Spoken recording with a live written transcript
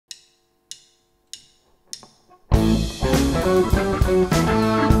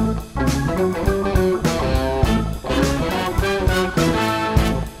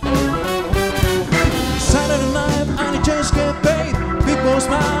Saturday night and he just get paid. Big boss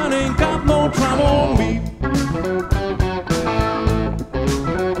man ain't got no trouble on me.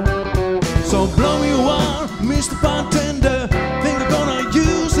 So blow you are, Mr. Bartender. Think I'm gonna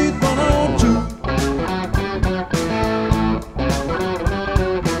use it 1 or 2.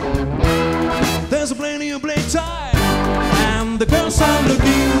 There's plenty of playtime, and the girls are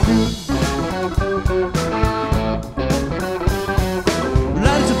looking good.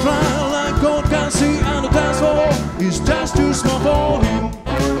 Lights a trial like gold can see, and the dance floor is just too small for him.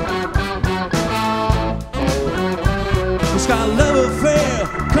 He's got a love affair,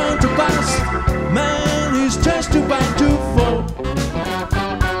 counterpass. Man, he's just too bad to fall.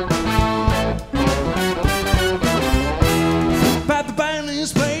 But the band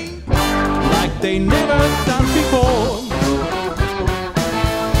is playing like they never done before.